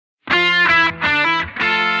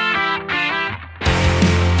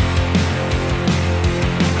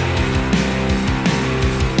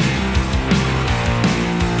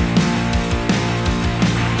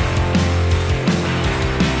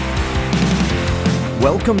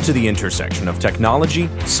Welcome to the intersection of technology,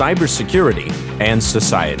 cybersecurity, and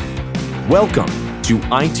society. Welcome to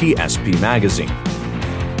ITSP Magazine.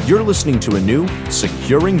 You're listening to a new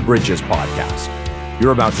Securing Bridges podcast.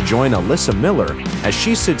 You're about to join Alyssa Miller as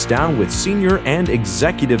she sits down with senior and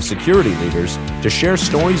executive security leaders to share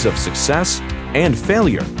stories of success and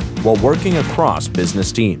failure while working across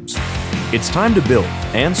business teams. It's time to build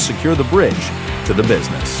and secure the bridge to the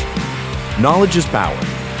business. Knowledge is power,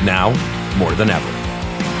 now more than ever.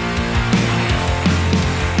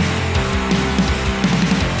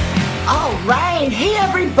 All right. Hey,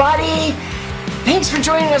 everybody. Thanks for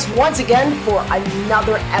joining us once again for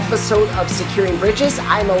another episode of Securing Bridges.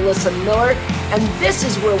 I'm Alyssa Miller, and this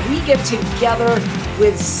is where we get together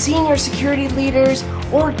with senior security leaders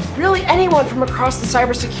or really anyone from across the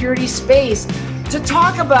cybersecurity space to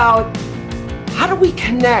talk about how do we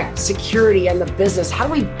connect security and the business? How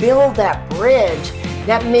do we build that bridge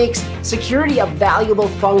that makes security a valuable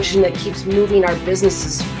function that keeps moving our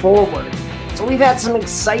businesses forward? So we've had some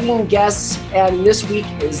exciting guests, and this week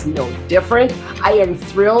is no different. I am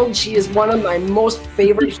thrilled. She is one of my most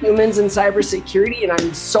favorite humans in cybersecurity, and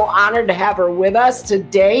I'm so honored to have her with us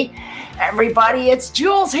today. Everybody, it's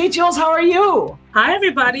Jules. Hey, Jules, how are you? Hi,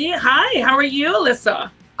 everybody. Hi, how are you,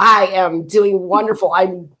 Alyssa? I am doing wonderful.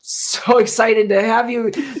 I'm so excited to have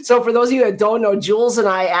you. So for those of you that don't know, Jules and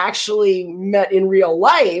I actually met in real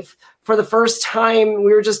life for the first time.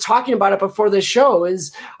 We were just talking about it before the show,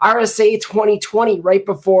 is RSA 2020, right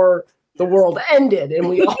before the world ended and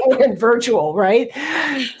we all went virtual, right?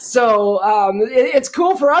 So it's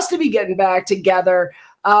cool for us to be getting back together.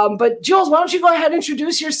 But Jules, why don't you go ahead and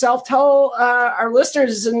introduce yourself? Tell our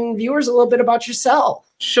listeners and viewers a little bit about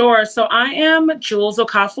yourself. Sure. So I am Jules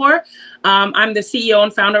Okafor. I'm the CEO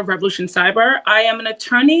and founder of Revolution Cyber. I am an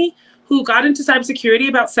attorney who got into cybersecurity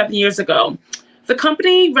about 7 years ago. The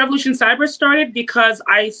company Revolution Cyber started because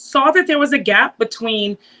I saw that there was a gap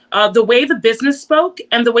between the way the business spoke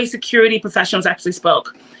and the way security professionals actually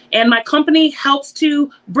spoke. And my company helps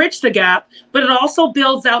to bridge the gap, but it also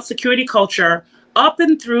builds out security culture up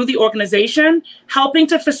and through the organization, helping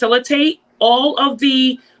to facilitate all of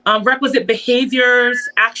the requisite behaviors,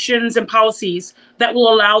 actions, and policies that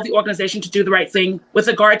will allow the organization to do the right thing with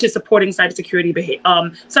regard to supporting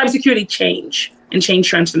cybersecurity change and change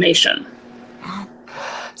transformation.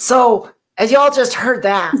 So, as y'all just heard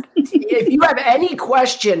that, if you have any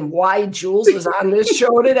question why Jules is on this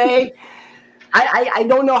show today, I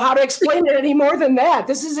don't know how to explain it any more than that.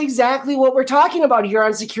 This is exactly what we're talking about here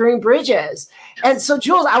on Securing Bridges. And so,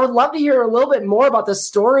 Jules, I would love to hear a little bit more about the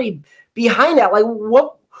story behind that. Like,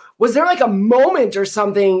 what was there like a moment or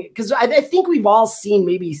something? Because I think we've all seen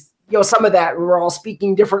maybe some of that. We're all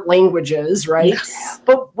speaking different languages, right? Yes.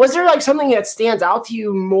 But was there like something that stands out to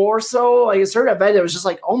you more so, like a certain event that was just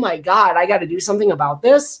like, oh my God, I got to do something about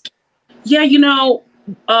this? Yeah,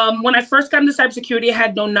 when I first got into cybersecurity, I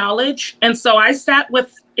had no knowledge. And so I sat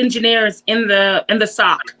with engineers in the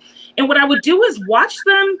SOC. And what I would do is watch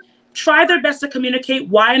them try their best to communicate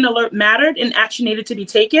why an alert mattered and action needed to be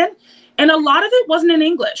taken. And a lot of it wasn't in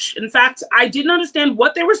English. In fact, I didn't understand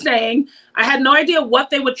what they were saying. I had no idea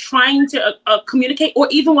what they were trying to communicate or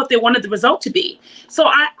even what they wanted the result to be. So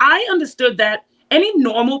I understood that any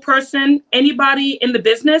normal person, anybody in the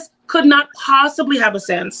business could not possibly have a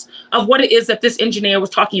sense of what it is that this engineer was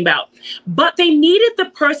talking about. But they needed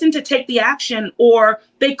the person to take the action or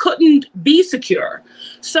they couldn't be secure.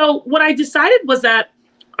 So what I decided was that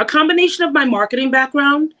a combination of my marketing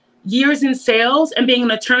background, years in sales, and being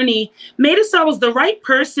an attorney made it so I was the right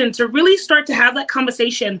person to really start to have that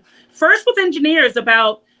conversation first with engineers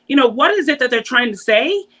about, what is it that they're trying to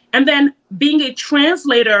say? And then being a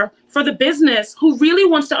translator for the business who really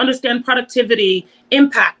wants to understand productivity,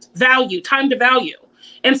 impact, value, time to value.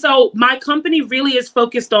 And so my company really is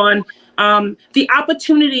focused on the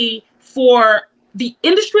opportunity for the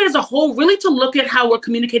industry as a whole, really to look at how we're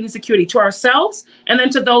communicating security to ourselves and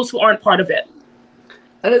then to those who aren't part of it.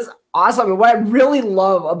 That is awesome. And what I really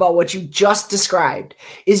love about what you just described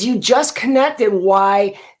is you just connected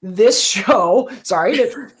why this show, sorry,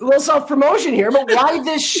 a little self-promotion here, but why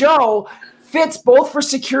this show fits both for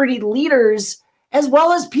security leaders as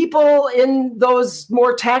well as people in those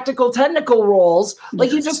more tactical, technical roles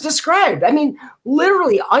like you just described. I mean,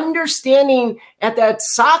 literally understanding at that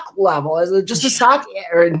SOC level, as just a SOC,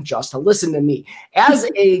 or just to listen to me, as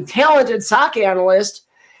a talented SOC analyst,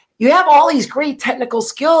 you have all these great technical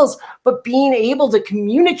skills, but being able to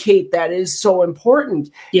communicate that is so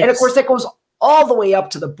important. Yes. And of course, that goes all the way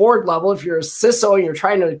up to the board level. If you're a CISO and you're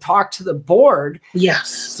trying to talk to the board. Yes.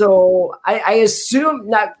 So I assume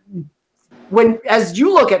not as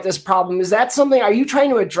you look at this problem, is that something, are you trying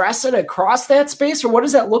to address it across that space, or what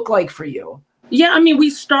does that look like for you? Yeah, I mean, we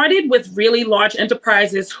started with really large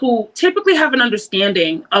enterprises who typically have an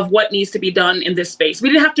understanding of what needs to be done in this space. We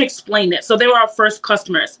didn't have to explain it. So they were our first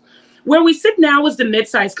customers. Where we sit now is the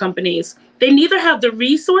mid-sized companies. They neither have the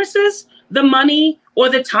resources, the money, or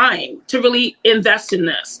the time to really invest in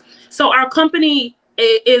this. So our company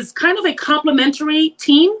is kind of a complementary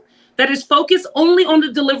team that is focused only on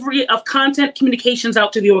the delivery of content communications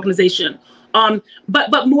out to the organization.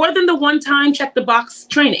 But more than the one-time check the box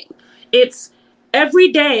training, it's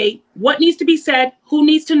every day, what needs to be said, who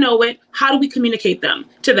needs to know it, how do we communicate them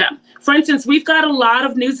to them? For instance, we've got a lot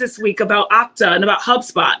of news this week about Okta and about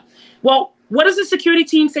HubSpot. Well, what does the security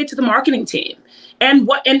team say to the marketing team? And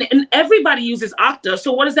everybody uses Okta.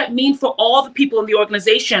 So what does that mean for all the people in the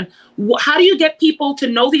organization? How do you get people to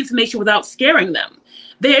know the information without scaring them?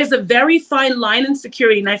 There is a very fine line in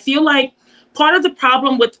security. And I feel like part of the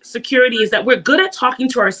problem with security is that we're good at talking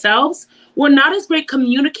to ourselves. We're not as great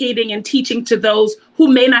communicating and teaching to those who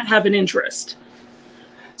may not have an interest.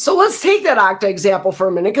 So let's take that Okta example for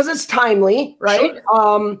a minute, because it's timely, right?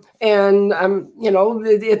 Sure.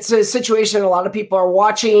 It's a situation a lot of people are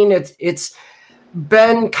watching. It's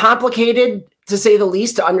been complicated, to say the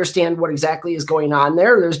least, to understand what exactly is going on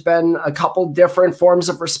there. There's been a couple different forms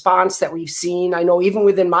of response that we've seen. I know even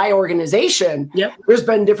within my organization, There's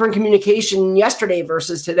been different communication yesterday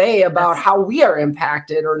versus today about how we are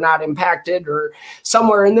impacted or not impacted, or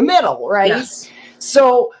somewhere in the middle, right? Yes.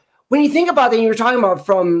 So when you think about that, you're talking about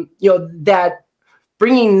from, that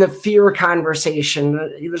bringing the fear conversation,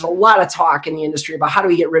 there's a lot of talk in the industry about how do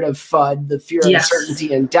we get rid of FUD, the fear,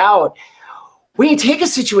 uncertainty, and doubt. When you take a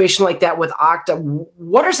situation like that with Okta,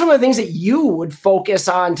 what are some of the things that you would focus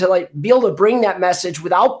on to be able to bring that message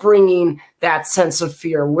without bringing that sense of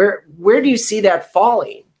fear? Where do you see that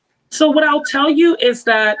falling? So what I'll tell you is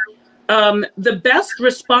that the best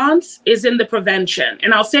response is in the prevention.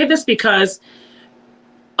 And I'll say this because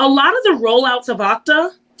a lot of the rollouts of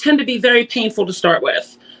Okta tend to be very painful to start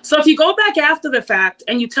with. So if you go back after the fact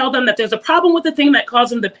and you tell them that there's a problem with the thing that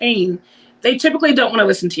caused them the pain, they typically don't want to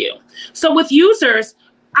listen to you. So with users,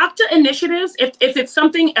 Okta initiatives, if it's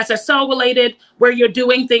something SSO related, where you're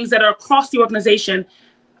doing things that are across the organization,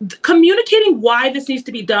 communicating why this needs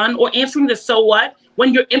to be done or answering the so what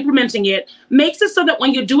when you're implementing it makes it so that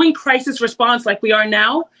when you're doing crisis response like we are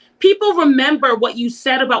now, people remember what you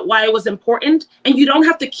said about why it was important, and you don't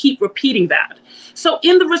have to keep repeating that. So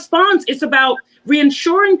in the response, it's about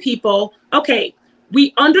reassuring people, okay,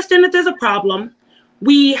 we understand that there's a problem.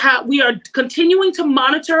 We are continuing to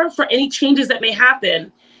monitor for any changes that may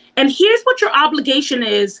happen. And here's what your obligation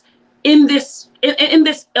is in this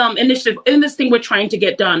initiative, in this thing we're trying to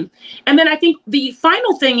get done. And then I think the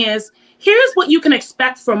final thing is, here's what you can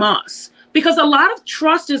expect from us. Because a lot of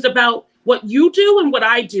trust is about what you do and what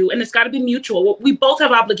I do, and it's got to be mutual. We both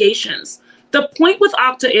have obligations. The point with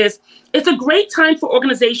Okta is it's a great time for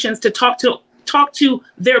organizations to talk to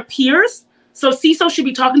their peers. So CISO should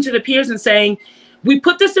be talking to their peers and saying, we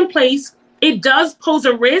put this in place. It does pose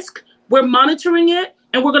a risk. We're monitoring it,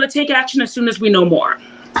 and we're going to take action as soon as we know more.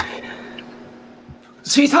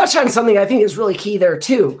 So you touched on something I think is really key there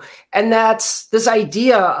too, and that's this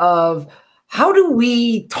idea of how do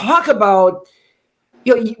we talk about,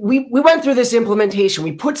 we went through this implementation,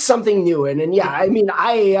 we put something new in, and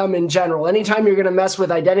IAM in general, anytime you're going to mess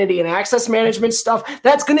with identity and access management stuff,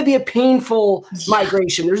 that's going to be a painful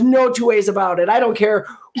migration. There's no two ways about it. I don't care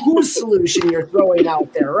whose solution you're throwing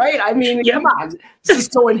out there, right? I mean, come on, this is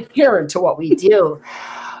so inherent to what we do.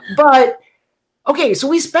 But okay, so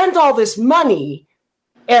we spent all this money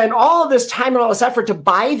and all of this time and all this effort to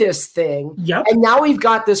buy this thing, and now we've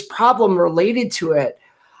got this problem related to it.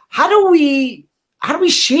 How do we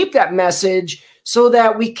shape that message so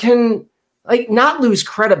that we can not lose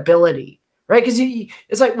credibility, right? Because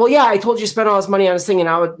it's like, well, yeah, I told you to spend all this money on this thing,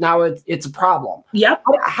 and now it's a problem. Yep.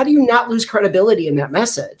 How do you not lose credibility in that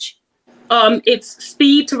message? It's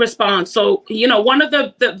speed to respond. So, one of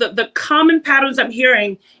the common patterns I'm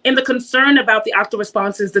hearing in the concern about the Okta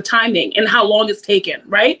response is the timing and how long it's taken,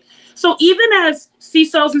 right? So even as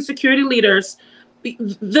CISOs and security leaders,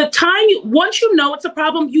 the time, once you know it's a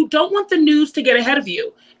problem, you don't want the news to get ahead of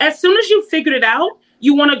you. As soon as you figured it out,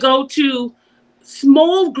 you want to go to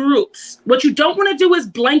small groups. What you don't want to do is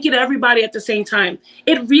blanket everybody at the same time.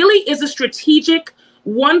 It really is a strategic,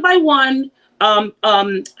 one-by-one,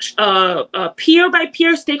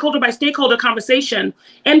 peer-by-peer, stakeholder-by-stakeholder conversation.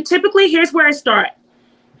 And typically, here's where I start.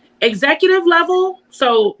 Executive level,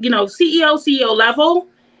 so, CEO level,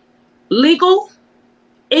 legal,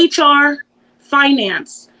 HR,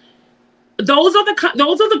 finance. those are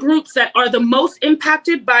the groups that are the most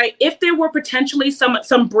impacted by if there were potentially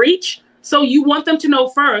some breach. So you want them to know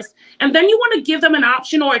first, and then you want to give them an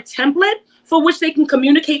option or a template for which they can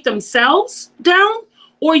communicate themselves down,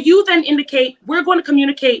 or you then indicate, we're going to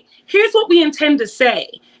communicate, here's what we intend to say,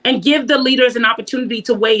 and give the leaders an opportunity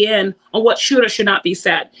to weigh in on what should or should not be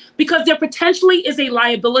said. Because there potentially is a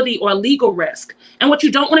liability or a legal risk. And what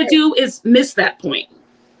you don't want to do is miss that point.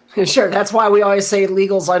 Sure. That's why we always say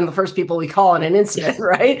legal's on the first people we call in an incident,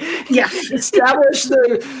 right? Yeah. Establish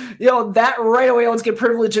that right away. Let's get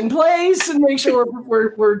privilege in place and make sure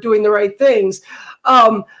we're doing the right things.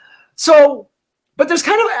 But there's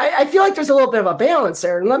kind of, I feel like there's a little bit of a balance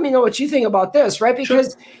there. And let me know what you think about this, right?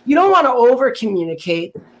 Because you don't want to over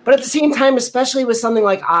communicate, but at the same time, especially with something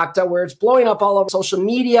like Okta, where it's blowing up all over social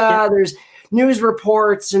media, there's news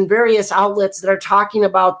reports and various outlets that are talking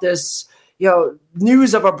about this,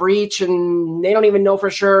 news of a breach, and they don't even know for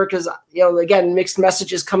sure because, again, mixed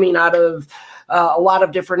messages coming out of a lot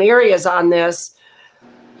of different areas on this.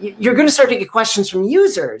 You're going to start to get questions from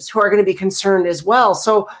users who are going to be concerned as well.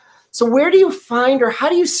 So where do you find, or how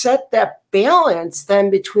do you set that balance then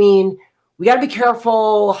between we got to be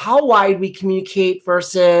careful how wide we communicate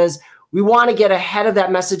versus we want to get ahead of that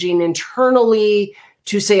messaging internally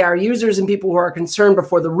to say our users and people who are concerned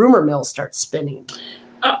before the rumor mill starts spinning?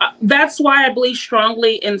 That's why I believe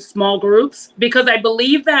strongly in small groups, because I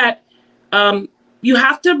believe that you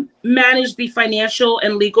have to manage the financial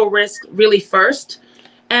and legal risk really first.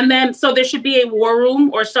 And then, so there should be a war room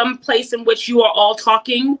or some place in which you are all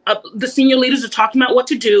talking, the senior leaders are talking about what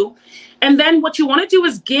to do. And then what you want to do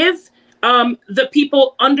is give the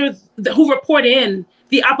people who report in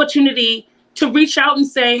the opportunity to reach out and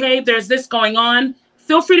say, hey, there's this going on.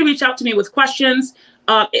 Feel free to reach out to me with questions.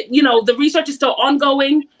 The research is still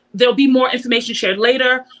ongoing. There'll be more information shared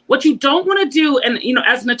later. What you don't want to do, and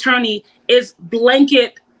as an attorney, is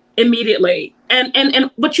blanket immediately.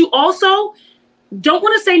 But you also don't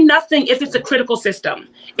want to say nothing if it's a critical system.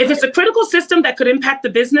 If it's a critical system that could impact the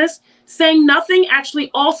business, saying nothing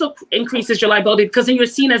actually also increases your liability, because then you're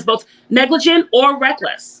seen as both negligent or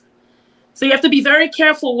reckless. So you have to be very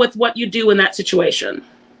careful with what you do in that situation.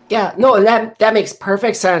 Yeah, no, that makes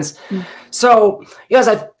perfect sense. So, as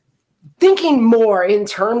I'm thinking more in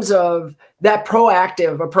terms of that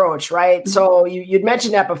proactive approach, right? So you'd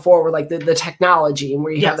mentioned that before, where like the technology and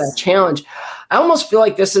where you have that challenge. I almost feel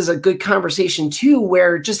like this is a good conversation too,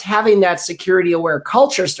 where just having that security aware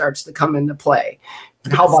culture starts to come into play.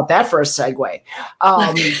 How about that for a segue?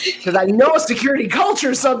 Because I know security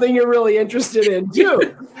culture is something you're really interested in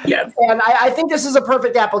too. Yes. And I think this is a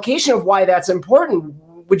perfect application of why that's important.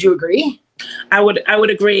 Would you agree? I would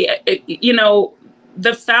agree.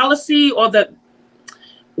 The fallacy or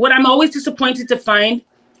what I'm always disappointed to find,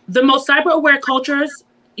 the most cyber aware cultures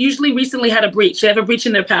usually recently had a breach. They have a breach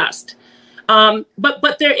in their past.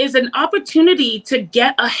 But there is an opportunity to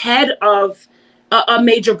get ahead of a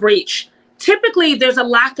major breach. Typically, there's a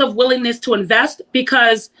lack of willingness to invest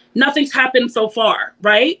because nothing's happened so far,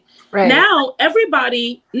 right? Right. Now,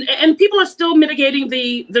 everybody, and people are still mitigating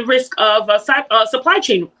the risk of supply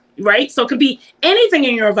chain, right? So it could be anything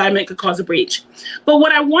in your environment could cause a breach. But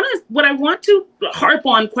what I want to harp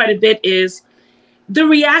on quite a bit is the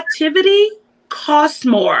reactivity costs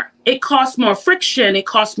more. It costs more friction. It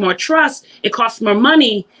costs more trust. It costs more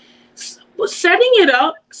money. Setting it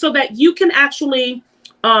up so that you can actually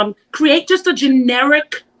create just a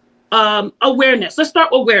generic awareness. Let's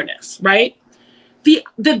start with awareness, right?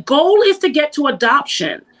 The goal is to get to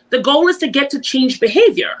adoption. The goal is to get to change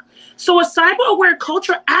behavior. So a cyber-aware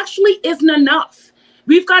culture actually isn't enough.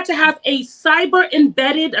 We've got to have a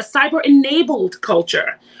cyber-embedded, a cyber-enabled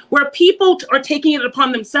culture where people are taking it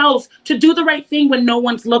upon themselves to do the right thing when no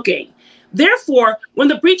one's looking. Therefore, when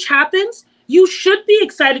the breach happens, you should be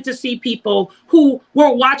excited to see people who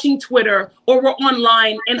were watching Twitter or were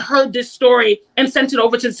online and heard this story and sent it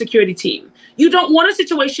over to the security team. You don't want a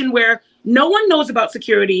situation where no one knows about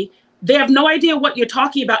security, they have no idea what you're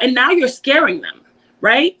talking about, and now you're scaring them,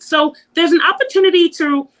 right? So there's an opportunity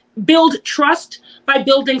to build trust by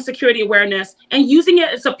building security awareness and using it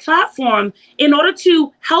as a platform in order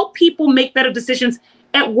to help people make better decisions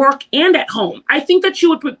at work and at home. I think that you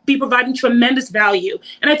would be providing tremendous value.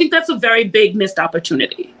 And I think that's a very big missed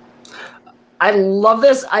opportunity. I love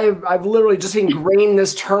this. I've literally just ingrained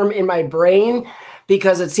this term in my brain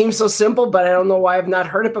because it seems so simple, but I don't know why I've not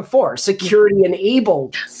heard it before. Security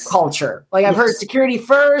enabled culture. Like I've heard security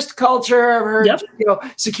first culture. I've heard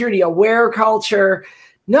security aware culture.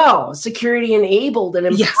 No, security enabled and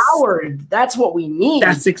empowered. Yes. That's what we need.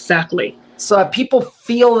 That's exactly. So that people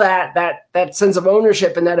feel that sense of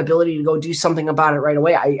ownership and that ability to go do something about it right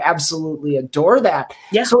away. I absolutely adore that.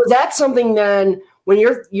 Yeah. So is that something then when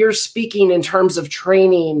you're speaking in terms of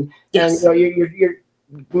training, yes, and you're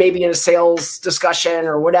maybe in a sales discussion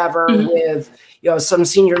or whatever, mm-hmm, with some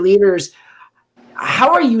senior leaders,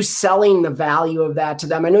 how are you selling the value of that to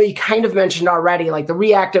them? I know you kind of mentioned already, like the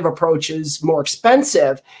reactive approach is more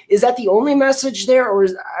expensive. Is that the only message there, or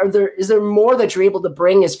is there more that you're able to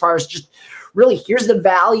bring as far as just really here's the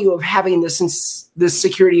value of having this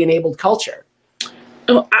security enabled culture?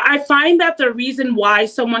 I find that the reason why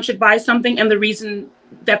someone should buy something and the reason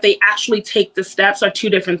that they actually take the steps are two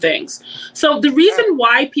different things. So the reason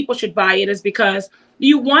why people should buy it is because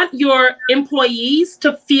you want your employees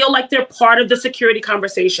to feel like they're part of the security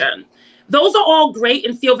conversation. Those are all great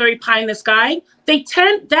and feel very pie in the sky.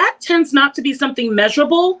 That tends not to be something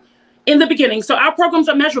measurable in the beginning. So our programs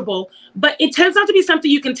are measurable, but it tends not to be something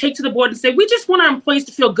you can take to the board and say, we just want our employees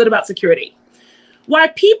to feel good about security. Why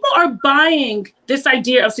people are buying this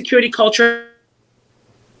idea of security culture,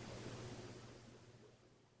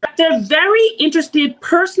 they're very interested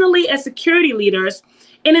personally as security leaders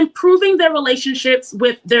in improving their relationships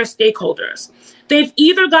with their stakeholders. They've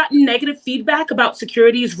either gotten negative feedback about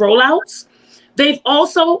security's rollouts. They've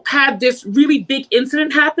also had this really big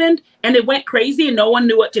incident happen and it went crazy and no one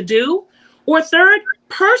knew what to do. Or third,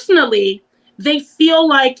 personally, they feel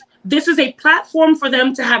like this is a platform for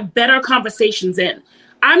them to have better conversations in.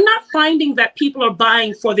 I'm not finding that people are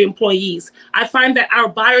buying for the employees. I find that our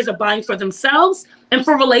buyers are buying for themselves and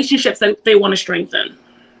for relationships that they want to strengthen.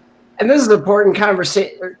 And this is an important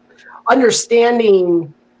conversation,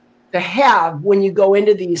 understanding to have when you go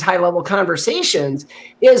into these high-level conversations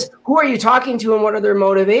is who are you talking to and what are their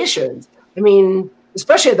motivations? I mean,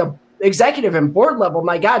 especially at the executive and board level,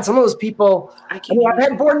 my God, some of those people, I've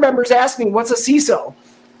had board members ask me, what's a CISO?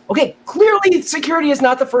 Okay, clearly security is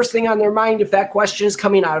not the first thing on their mind if that question is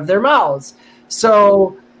coming out of their mouths.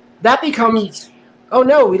 So that becomes, oh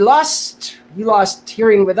no, we lost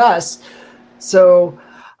hearing with us. So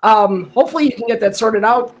hopefully you can get that sorted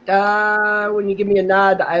out. When you give me a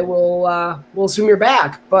nod, I will we'll assume you're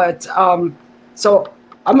back. But so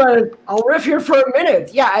I'll riff here for a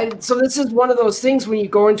minute. Yeah, so this is one of those things when you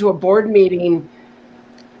go into a board meeting,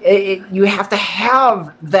 you have to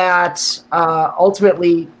have that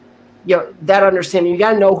ultimately, that understanding. You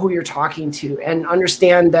got to know who you're talking to and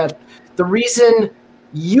understand that the reason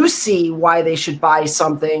you see why they should buy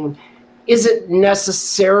something isn't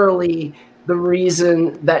necessarily the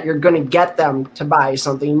reason that you're going to get them to buy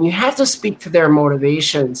something. You have to speak to their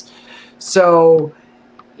motivations. So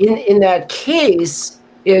in that case,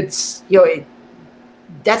 it's,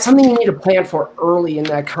 that's something you need to plan for early in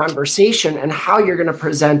that conversation and how you're going to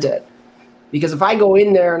present it. Because if I go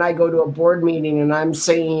in there and I go to a board meeting and I'm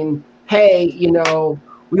saying, hey,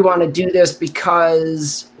 we want to do this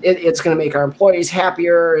because it's going to make our employees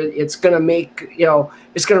happier. It's going to make,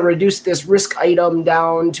 it's going to reduce this risk item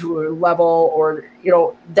down to a level, or,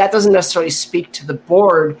 that doesn't necessarily speak to the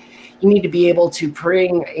board. You need to be able to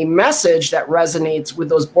bring a message that resonates with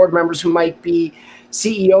those board members who might be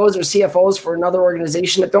CEOs or CFOs for another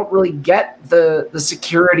organization that don't really get the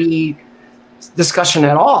security discussion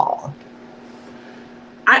at all.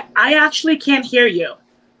 I actually can't hear you.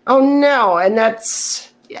 Oh no, and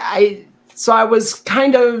so I was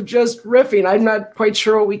kind of just riffing. I'm not quite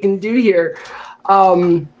sure what we can do here.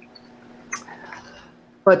 So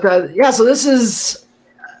this is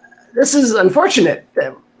unfortunate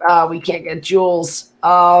that we can't get Jules.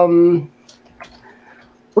 We'll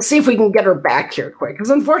see if we can get her back here quick, because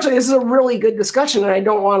unfortunately this is a really good discussion and I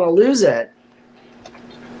don't want to lose it.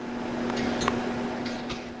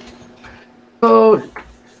 So,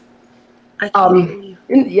 I can't hear you.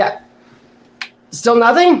 Yeah. Still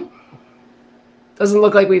nothing? Doesn't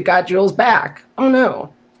look like we've got Jules back. Oh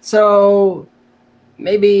no. So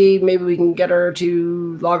maybe we can get her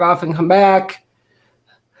to log off and come back.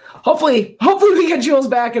 Hopefully we get Jules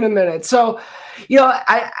back in a minute. So,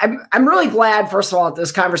 I'm really glad, first of all, that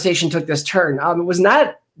this conversation took this turn. It was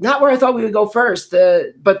not where I thought we would go first.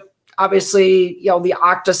 But obviously, the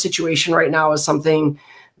Okta situation right now is something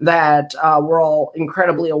that we're all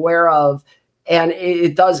incredibly aware of, and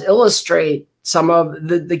it does illustrate some of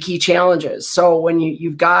the key challenges. So when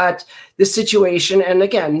you've got this situation, and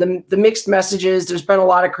again, the mixed messages, there's been a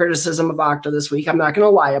lot of criticism of Okta this week. I'm not going to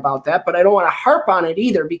lie about that, but I don't want to harp on it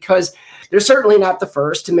either, because they're certainly not the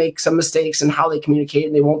first to make some mistakes in how they communicate,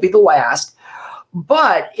 and they won't be the last.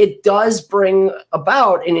 But it does bring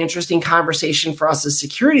about an interesting conversation for us as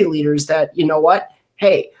security leaders that,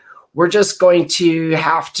 hey, we're just going to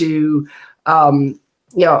have to,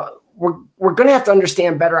 we're going to have to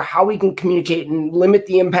understand better how we can communicate and limit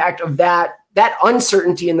the impact of that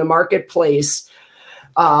uncertainty in the marketplace,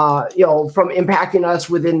 from impacting us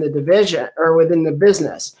within the division or within the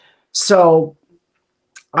business. So,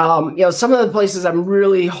 some of the places I'm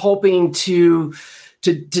really hoping to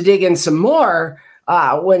dig in some more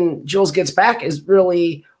when Jules gets back is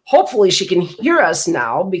really, hopefully she can hear us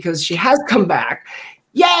now because she has come back.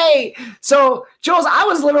 Yay! So, Jules, I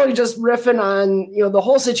was literally just riffing on, the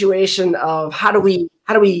whole situation of how do we,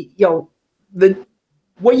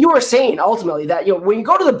 what you were saying ultimately, that, when you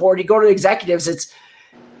go to the board, you go to the executives, it's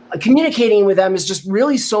communicating with them is just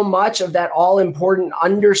really so much of that all important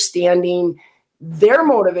understanding their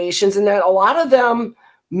motivations, and that a lot of them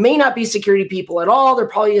may not be security people at all. They're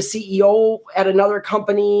probably a CEO at another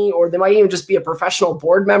company, or they might even just be a professional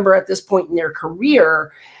board member at this point in their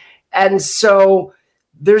career. And so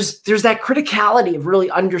there's that criticality of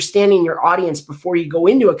really understanding your audience before you go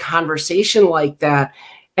into a conversation like that.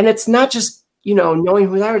 And it's not just, knowing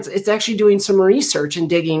who they are, it's actually doing some research and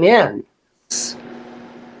digging in.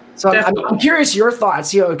 So I'm curious your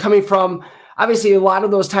thoughts, coming from, obviously a lot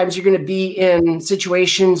of those times you're going to be in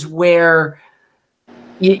situations where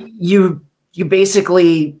you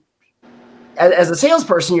basically, as a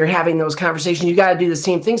salesperson, you're having those conversations. You got to do the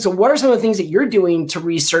same thing. So what are some of the things that you're doing to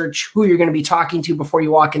research who you're going to be talking to before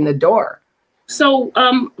you walk in the door? So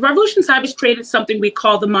Revolution Cyber's created something we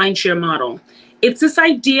call the mindshare model. It's this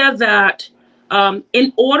idea that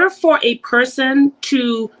in order for a person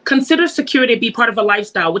to consider security to be part of a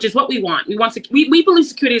lifestyle, which is what we want, we believe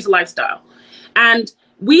security is a lifestyle. And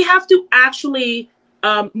we have to actually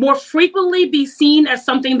more frequently be seen as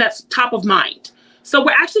something that's top of mind. So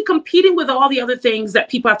we're actually competing with all the other things that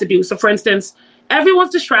people have to do. So for instance,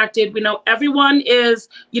 everyone's distracted. We know everyone is,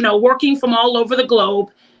 working from all over the globe.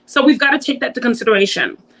 So we've got to take that into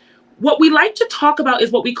consideration. What we like to talk about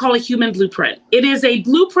is what we call a human blueprint. It is a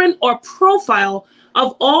blueprint or profile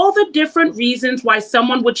of all the different reasons why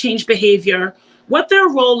someone would change behavior, what their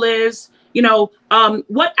role is,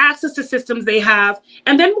 what access to systems they have,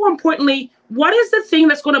 and then more importantly, what is the thing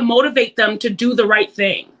that's going to motivate them to do the right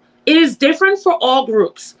thing? It is different for all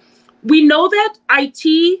groups. We know that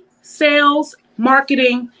IT, sales,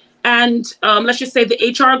 marketing, and let's just say the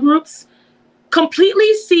HR groups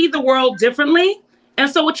completely see the world differently. And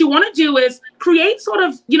so what you want to do is create sort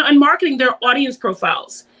of, in marketing, their audience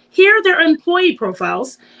profiles. Here, their employee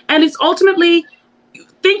profiles. And it's ultimately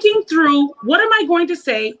thinking through, what am I going to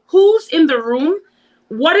say? Who's in the room?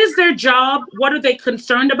 What is their job? What are they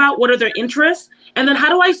concerned about? What are their interests? And then how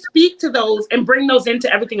do I speak to those and bring those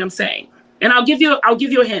into everything I'm saying? And I'll give you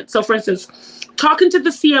a hint. So for instance, talking to the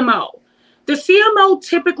CMO. The CMO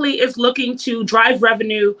typically is looking to drive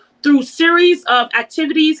revenue through series of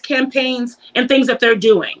activities, campaigns, and things that they're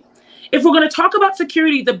doing. If we're going to talk about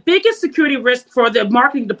security, the biggest security risk for the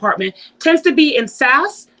marketing department tends to be in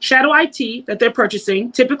SaaS, shadow IT that they're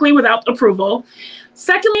purchasing, typically without approval.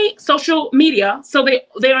 Secondly, social media. So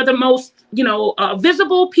they are the most,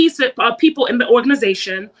 visible piece of people in the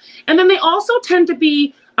organization. And then they also tend to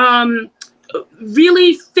be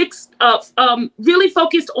really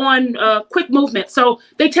focused on quick movement. So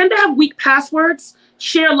they tend to have weak passwords,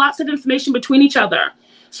 share lots of information between each other.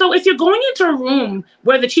 So if you're going into a room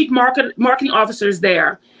where the chief marketing officer is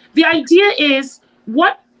there, the idea is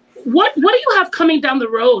what do you have coming down the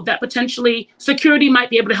road that potentially security might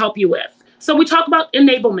be able to help you with? So we talk about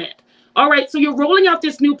enablement. All right, so you're rolling out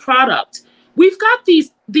this new product. We've got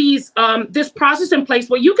this process in place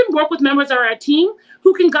where you can work with members of our team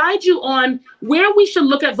who can guide you on where we should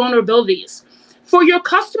look at vulnerabilities. For your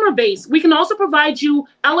customer base, we can also provide you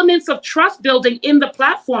elements of trust building in the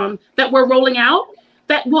platform that we're rolling out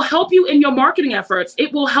that will help you in your marketing efforts.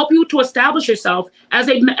 It will help you to establish yourself as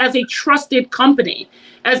a trusted company,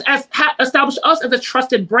 establish us as a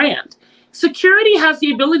trusted brand. Security has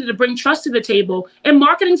the ability to bring trust to the table, and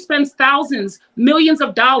marketing spends thousands, millions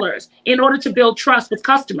of dollars in order to build trust with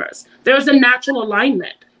customers. There's a natural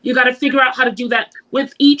alignment. You got to figure out how to do that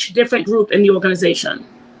with each different group in the organization.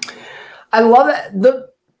 I love that.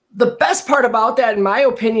 The best part about that, in my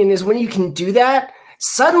opinion, is when you can do that,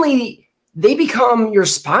 suddenly they become your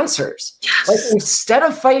sponsors. Yes. Like, instead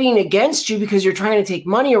of fighting against you because you're trying to take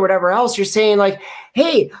money or whatever else, you're saying like,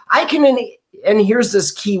 hey, I can, and here's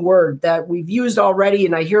this key word that we've used already,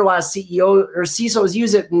 and I hear a lot of CEO or CISOs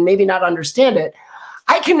use it and maybe not understand it.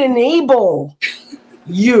 I can enable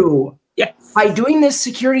you. Yes. By doing this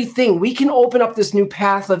security thing. We can open up this new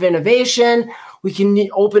path of innovation. We can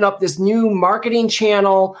open up this new marketing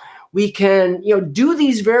channel. We can, do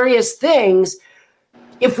these various things.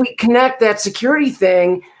 If we connect that security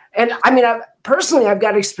thing, And I mean, personally, I've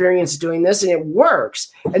got experience doing this and it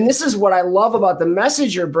works. And this is what I love about the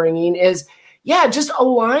message you're bringing is, yeah, just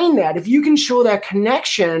align that. If you can show that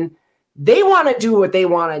connection, they want to do what they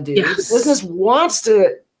want to do. Yes. The business wants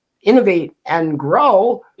to innovate and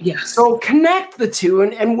grow. Yes. So connect the two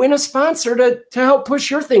and win a sponsor to help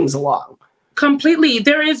push your things along. Completely.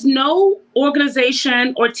 There is no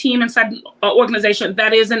organization or team inside an organization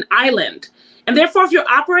that is an island. And therefore, if you're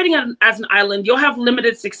operating as an island, you'll have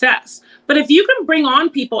limited success. But if you can bring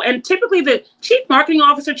on people, and typically the chief marketing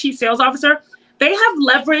officer, chief sales officer, they have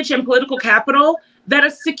leverage and political capital that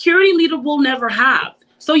a security leader will never have.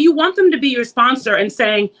 So you want them to be your sponsor and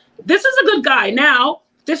saying, this is a good guy. Now,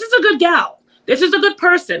 this is a good gal. This is a good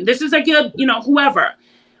person. This is a good, whoever.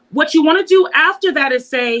 What you want to do after that is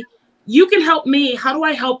say, you can help me. How do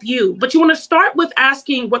I help you? But you want to start with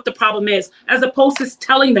asking what the problem is, as opposed to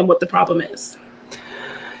telling them what the problem is.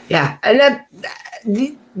 Yeah. And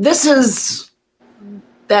this is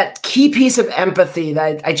that key piece of empathy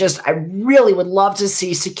that I really would love to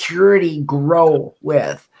see security grow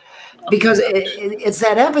with, because it's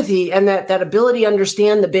that empathy and that ability to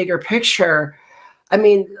understand the bigger picture. I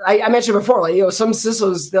mean, I mentioned before, some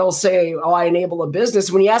CISOs, they'll say, oh, I enable a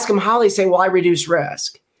business. When you ask them how, they say, well, I reduce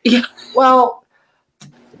risk. Yeah. Well,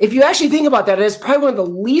 if you actually think about that, it's probably one of the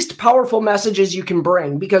least powerful messages you can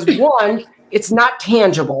bring, because one, it's not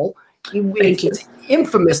tangible. It's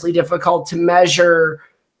infamously difficult to measure,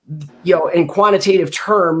 in quantitative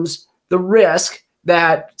terms, the risk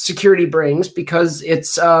that security brings, because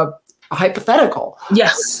it's hypothetical.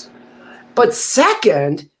 Yes. But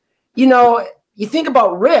second, you think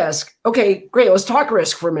about risk. Okay, great. Let's talk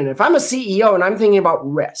risk for a minute. If I'm a CEO and I'm thinking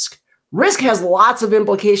about risk has lots of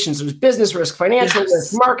implications. There's business risk, financial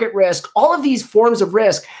risk, market risk, all of these forms of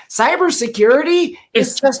risk. Cybersecurity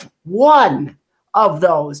is just one of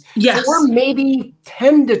those. Yes. So we're maybe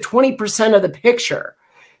 10 to 20% of the picture.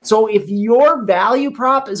 So if your value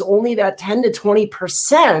prop is only that 10 to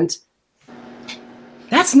 20%,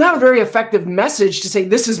 that's not a very effective message to say,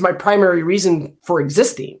 this is my primary reason for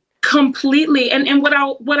existing. Completely. And what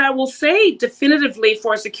I will say definitively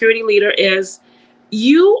for a security leader is,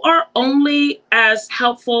 you are only as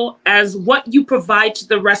helpful as what you provide to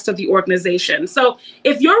the rest of the organization. So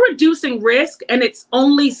if you're reducing risk and it's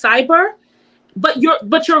only cyber, but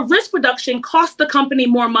your risk reduction costs the company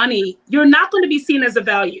more money, you're not going to be seen as a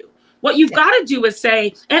value. What you've got to do is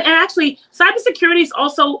say, and actually, cybersecurity is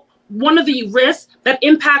also one of the risks that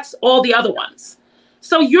impacts all the other ones.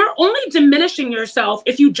 So you're only diminishing yourself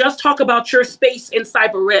if you just talk about your space in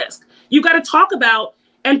cyber risk. You got to talk about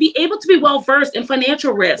and be able to be well-versed in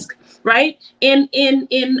financial risk, right? In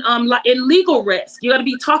legal risk. You got to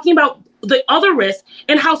be talking about the other risks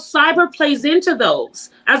and how cyber plays into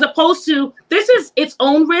those, as opposed to, this is its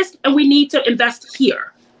own risk and we need to invest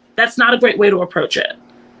here. That's not a great way to approach it.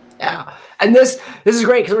 Yeah. And this is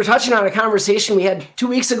great, because we're touching on a conversation we had 2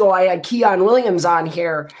 weeks ago. I had Keon Williams on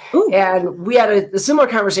here. Ooh. And we had a similar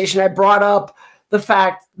conversation. I brought up the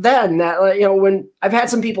fact then that, when I've had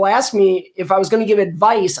some people ask me if I was going to give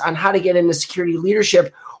advice on how to get into security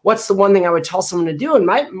leadership, what's the one thing I would tell someone to do? And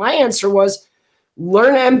my answer was,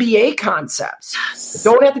 learn MBA concepts. Yes.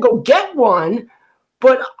 Don't have to go get one,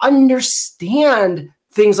 but understand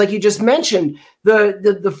things like you just mentioned. What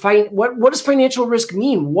does financial risk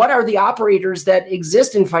mean? What are the operators that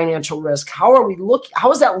exist in financial risk? How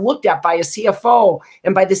is that looked at by a CFO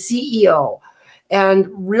and by the CEO? And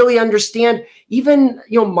really understand even,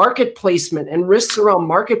 market placement and risks around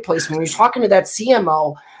market placement. When you're talking to that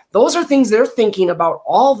CMO, those are things they're thinking about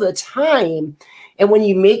all the time. And when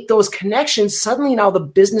you make those connections, suddenly now the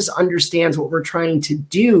business understands what we're trying to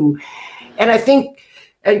do. And I think,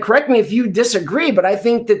 and correct me if you disagree, but I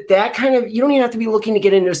think that kind of, you don't even have to be looking to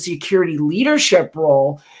get into a security leadership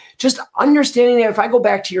role. Just understanding that if I go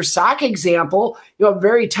back to your SOC example, a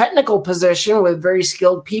very technical position with very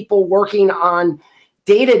skilled people working on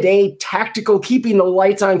day-to-day tactical, keeping the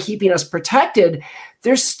lights on, keeping us protected,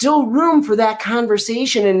 there's still room for that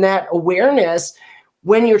conversation and that awareness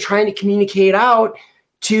when you're trying to communicate out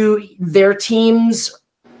to their teams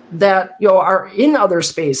that are in other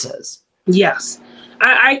spaces. Yes,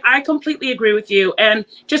 I completely agree with you. And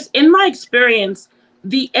just in my experience,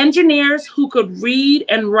 the engineers who could read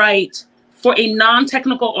and write for a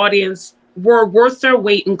non-technical audience were worth their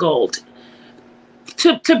weight in gold.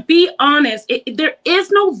 To be honest, there is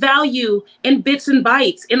no value in bits and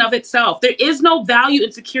bytes in of itself. There is no value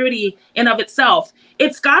in security in of itself.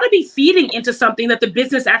 It's got to be feeding into something that the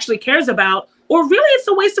business actually cares about, or really it's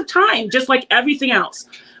a waste of time, just like everything else.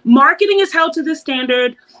 Marketing is held to this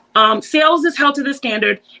standard. Sales is held to the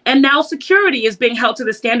standard, and now security is being held to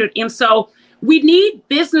the standard. And so We need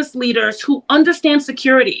business leaders who understand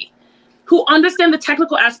security, who understand the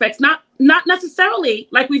technical aspects, not necessarily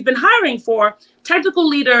like we've been hiring for technical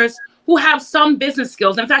leaders who have some business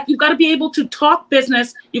skills. In fact, you've got to be able to talk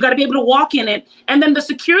business. You've got to be able to walk in it. And then the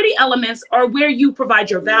security elements are where you provide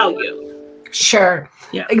your value. Sure.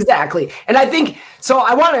 Yeah, exactly. And I think, so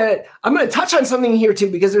I'm going to touch on something here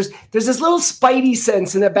too, because there's this little spidey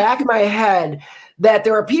sense in the back of my head that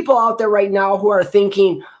there are people out there right now who are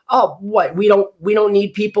thinking, oh, what, we don't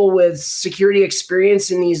need people with security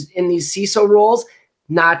experience in these CISO roles.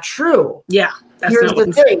 Not true. Yeah. Here's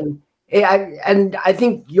the thing. And I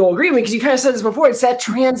think you'll agree with me because you kind of said this before. It's that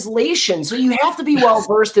translation. So you have to be well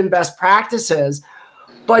versed in best practices,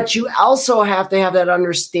 but you also have to have that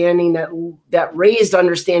understanding, that raised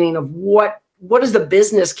understanding of what is the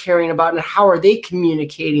business caring about and how are they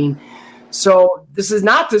communicating. So this is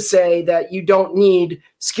not to say that you don't need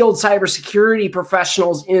skilled cybersecurity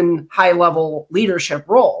professionals in high-level leadership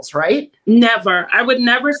roles, right? Never. I would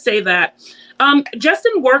never say that. Just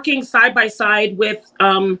in working side by side with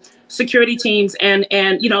security teams and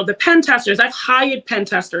the pen testers, I've hired pen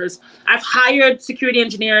testers, I've hired security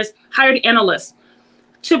engineers, hired analysts.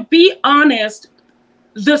 To be honest,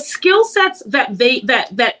 the skill sets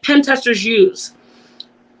that pen testers use,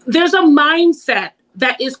 there's a mindset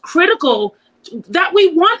that is critical that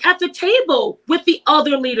we want at the table with the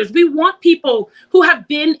other leaders. We want people who have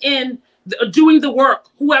been doing the work,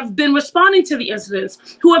 who have been responding to the incidents,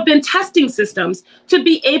 who have been testing systems, to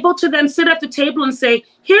be able to then sit at the table and say,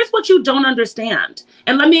 here's what you don't understand.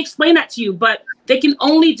 And let me explain that to you. But they can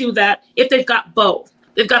only do that if they've got both.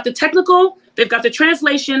 They've got the technical, they've got the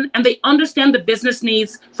translation, and they understand the business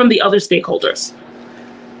needs from the other stakeholders.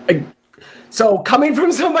 So coming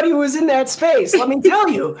from somebody who was in that space, let me tell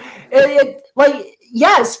you,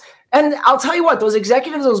 yes. And I'll tell you what, those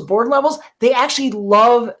executives, those board levels, they actually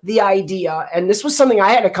love the idea. And this was something I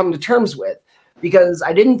had to come to terms with because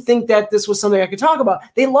I didn't think that this was something I could talk about.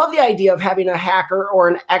 They love the idea of having a hacker or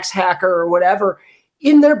an ex-hacker or whatever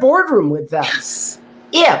in their boardroom with them. Yes.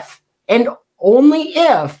 If, and only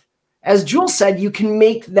if, as Jules said, you can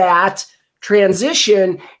make that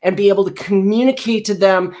transition and be able to communicate to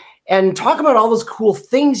them and talk about all those cool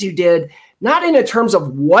things you did, not in terms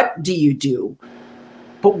of what do you do,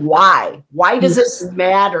 but why? Why does it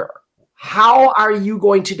matter? How are you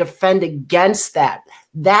going to defend against that?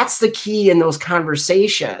 That's the key in those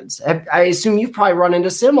conversations. I assume you've probably run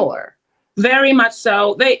into similar. Very much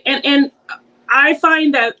so. And I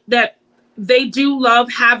find that they do love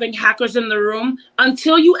having hackers in the room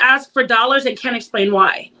until you ask for dollars and can't explain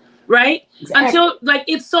why. Right? Exactly. Until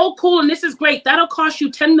it's so cool and this is great. That'll cost you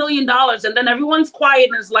 $10 million. And then everyone's quiet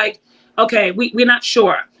and is like, okay, we're not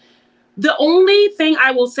sure. The only thing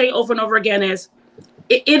I will say over and over again is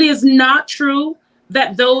it is not true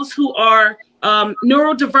that those who are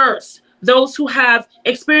neurodiverse, those who have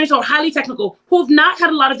experience or highly technical, who have not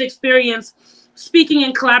had a lot of experience speaking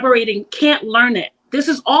and collaborating can't learn it. This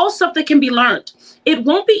is all stuff that can be learned. It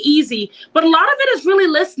won't be easy, but a lot of it is really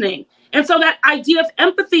listening. And so that idea of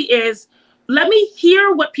empathy is, let me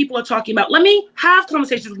hear what people are talking about. Let me have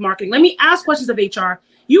conversations with marketing. Let me ask questions of HR.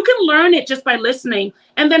 You can learn it just by listening.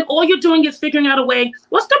 And then all you're doing is figuring out a way,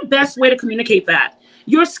 what's the best way to communicate that?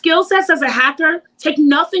 Your skill sets as a hacker take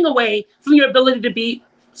nothing away from your ability to be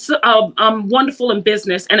wonderful in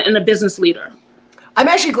business and a business leader. I'm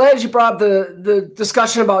actually glad you brought up the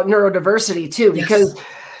discussion about neurodiversity too, because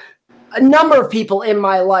a number of people in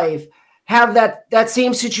my life have that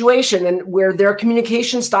same situation and where their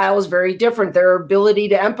communication style is very different. Their ability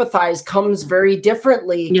to empathize comes very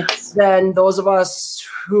differently than those of us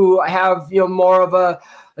who have, more of a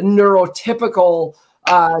neurotypical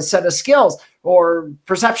set of skills or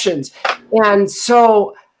perceptions. And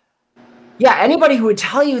so, anybody who would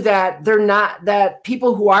tell you that that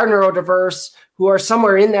people who are neurodiverse, who are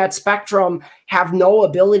somewhere in that spectrum, have no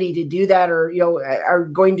ability to do that or, are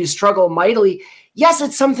going to struggle mightily. Yes,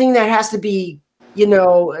 it's something that has to be,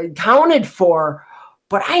 accounted for.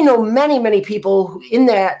 But I know many, many people in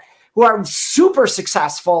that who are super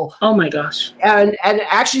successful. Oh my gosh! And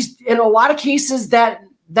actually, in a lot of cases, that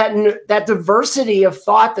diversity of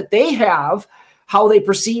thought that they have, how they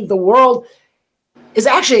perceive the world, is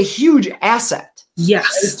actually a huge asset.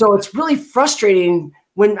 Yes. And so it's really frustrating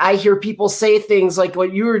when I hear people say things like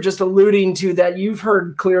what you were just alluding to, that you've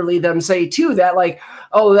heard clearly them say too, that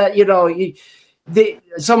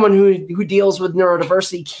someone who deals with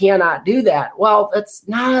neurodiversity cannot do that. Well, that's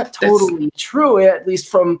not totally true, at least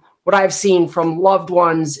from what I've seen from loved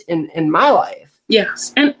ones in my life.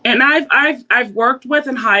 Yes, and I've worked with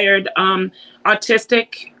and hired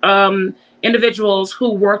autistic individuals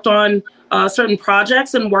who worked on certain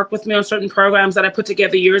projects and worked with me on certain programs that I put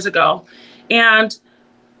together years ago, and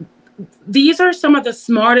these are some of the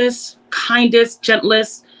smartest, kindest,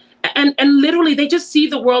 gentlest, and literally they just see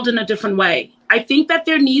the world in a different way. I think that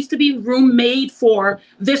there needs to be room made for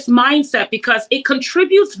this mindset because it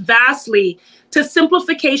contributes vastly to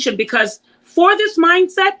simplification, because for this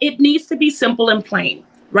mindset, it needs to be simple and plain,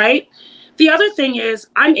 right? The other thing is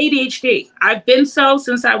I'm ADHD. I've been so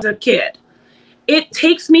since I was a kid. It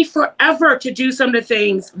takes me forever to do some of the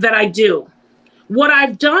things that I do. What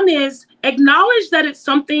I've done is acknowledge that it's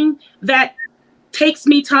something that takes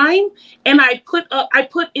me time, and I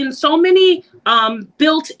put in so many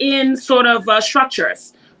built-in sort of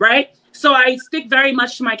structures, right? So I stick very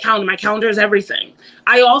much to my calendar. My calendar is everything.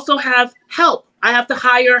 I also have help. I have to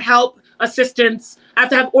hire help, assistants. I have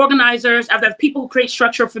to have organizers. I have to have people who create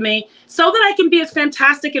structure for me so that I can be as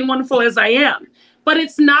fantastic and wonderful as I am. But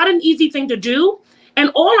it's not an easy thing to do.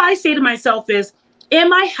 And all I say to myself is,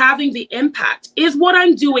 am I having the impact? Is what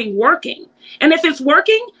I'm doing working? And if it's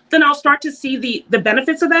working, then I'll start to see the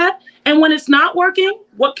benefits of that. And when it's not working,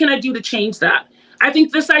 what can I do to change that? I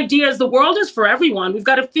think this idea is the world is for everyone. We've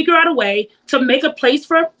got to figure out a way to make a place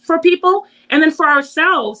for people. And then for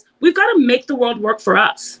ourselves, we've got to make the world work for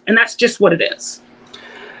us. And that's just what it is.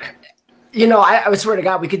 You know, I swear to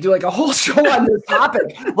God, we could do like a whole show on this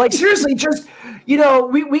topic. Like, seriously, just, you know,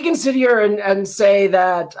 we can sit here and say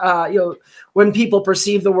that, you know, when people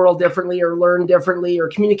perceive the world differently or learn differently or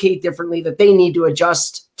communicate differently, that they need to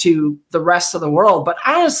adjust to the rest of the world. But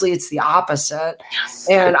honestly, it's the opposite. Yes.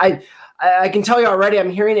 And I can tell you already,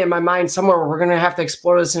 I'm hearing it in my mind somewhere where we're going to have to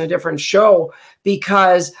explore this in a different show,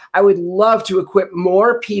 because I would love to equip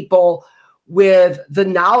more people with the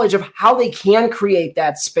knowledge of how they can create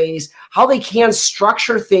that space, how they can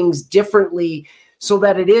structure things differently so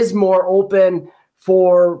that it is more open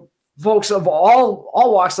for folks of all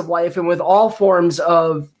walks of life and with all forms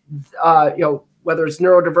of, you know, whether it's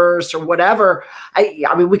neurodiverse or whatever.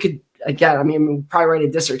 I mean, we could, again, I mean, we'll probably write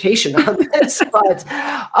a dissertation on this, but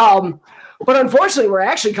unfortunately, we're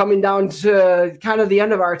actually coming down to kind of the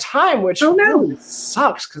end of our time, which really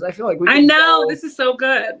sucks, because I feel like this is so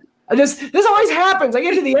good. This always happens. I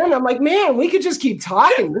get to the end, I'm like, man, we could just keep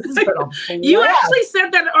talking. This has been a blast. You actually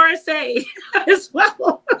said that at RSA as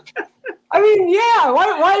well. I mean, yeah.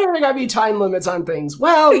 Why do there gotta be time limits on things?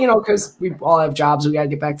 Well, you know, because we all have jobs. We gotta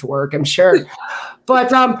get back to work, I'm sure. But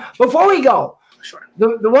before we go, sure.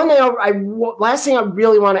 The one thing last thing I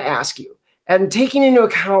really want to ask you, and taking into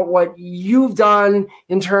account what you've done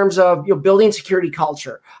in terms of, you know, building security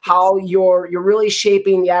culture, how you're really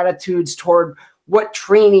shaping the attitudes toward what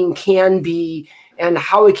training can be and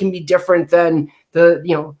how it can be different than the,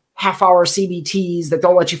 you know, half-hour CBTs that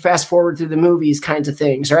don't let you fast forward through the movies kinds of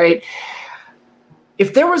things, right?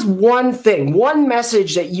 If there was one thing, one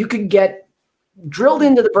message that you could get drilled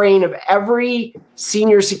into the brain of every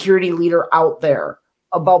senior security leader out there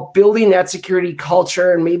about building that security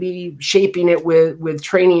culture and maybe shaping it with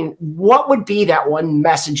training, what would be that one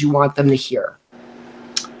message you want them to hear?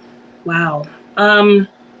 Wow.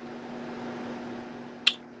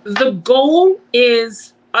 The goal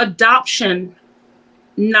is adoption,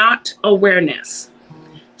 not awareness.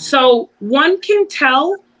 So one can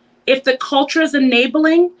tell if the culture is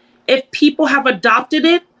enabling, if people have adopted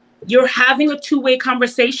it, you're having a two-way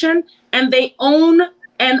conversation, and they own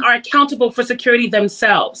and are accountable for security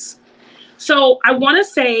themselves. So I want to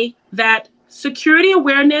say that security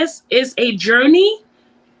awareness is a journey,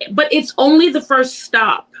 but it's only the first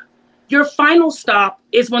stop. Your final stop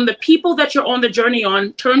is when the people that you're on the journey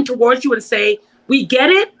on turn towards you and say, we get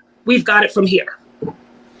it, we've got it from here.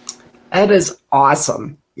 That is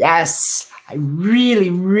awesome. Yes. I really,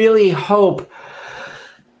 really hope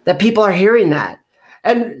that people are hearing that.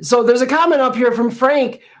 And so there's a comment up here from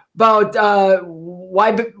Frank about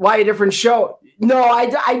why a different show. No,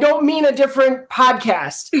 I don't mean a different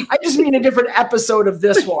podcast. I just mean a different episode of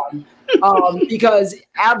this one. Because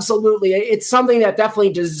absolutely, it's something that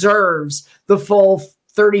definitely deserves the full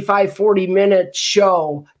 35, 40-minute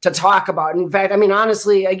show to talk about. In fact, I mean,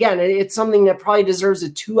 honestly, again, it's something that probably deserves a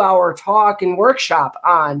 2-hour talk and workshop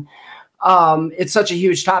on. It's such a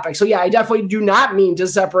huge topic. So yeah, I definitely do not mean to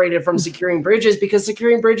separate it from securing bridges, because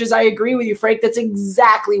securing bridges, I agree with you, Frank, that's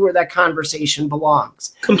exactly where that conversation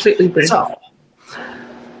belongs. Completely agree. So,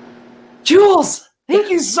 Jules, thank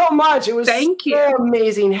you so much. It was so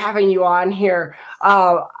amazing having you on here.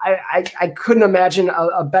 I couldn't imagine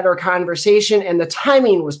a better conversation, and the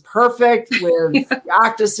timing was perfect with the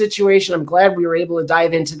Okta situation. I'm glad we were able to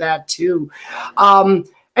dive into that too.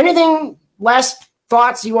 Anything last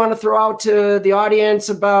thoughts you want to throw out to the audience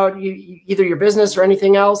about either your business or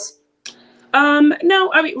anything else?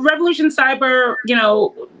 No, I mean, Revolution Cyber,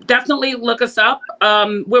 definitely look us up.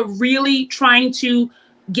 We're really trying to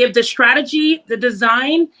give the strategy, the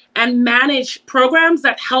design, and manage programs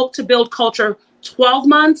that help to build culture 12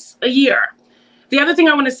 months, a year. The other thing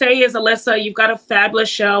I want to say is, Alyssa, you've got a fabulous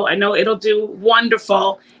show. I know it'll do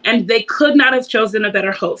wonderful, and they could not have chosen a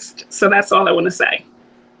better host. So that's all I want to say.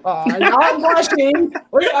 Now I'm blushing.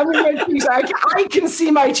 I mean, my cheeks, I can see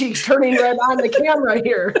my cheeks turning red on the camera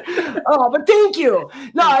here. But thank you.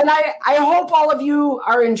 No, and I hope all of you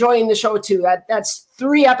are enjoying the show too. That's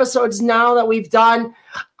 3 episodes now that we've done.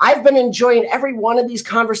 I've been enjoying every one of these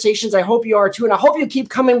conversations. I hope you are too. And I hope you keep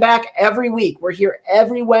coming back every week. We're here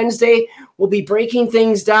every Wednesday. We'll be breaking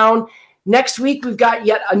things down. Next week, we've got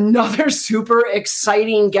yet another super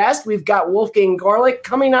exciting guest. We've got Wolfgang Gorlick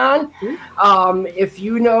coming on. If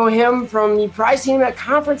you know him from, you probably seen him at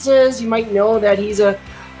conferences. You might know that he's a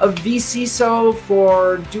vCISO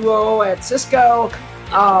for Duo at Cisco.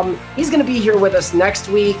 He's going to be here with us next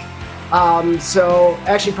week. So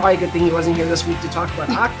actually probably a good thing he wasn't here this week to talk about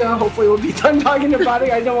Okta. Hopefully we'll be done talking about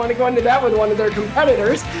it. I don't want to go into that with one of their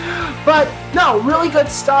competitors. But no, really good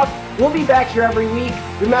stuff. We'll be back here every week.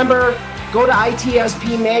 Remember, go to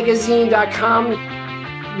itspmagazine.com.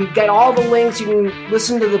 We've got all the links. You can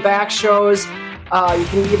listen to the back shows. You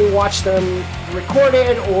can either watch them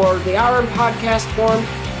recorded or they are in podcast form.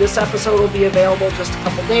 This episode will be available just a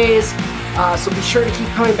couple days. So be sure to keep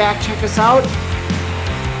coming back. Check us out.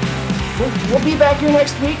 We'll be back here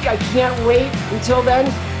next week. I can't wait. Until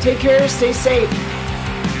then, take care. Stay safe.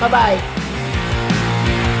 Bye-bye.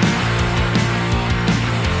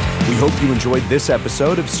 We hope you enjoyed this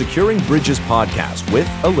episode of Securing Bridges Podcast with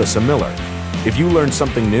Alyssa Miller. If you learned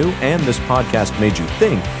something new and this podcast made you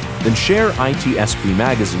think, then share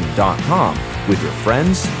itspmagazine.com with your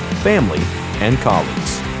friends, family, and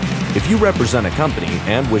colleagues. If you represent a company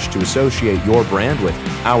and wish to associate your brand with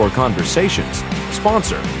our conversations,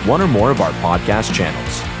 sponsor one or more of our podcast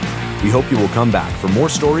channels. We hope you will come back for more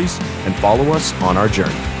stories and follow us on our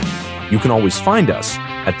journey. You can always find us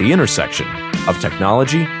at the intersection of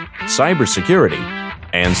technology, cybersecurity,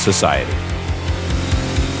 and society.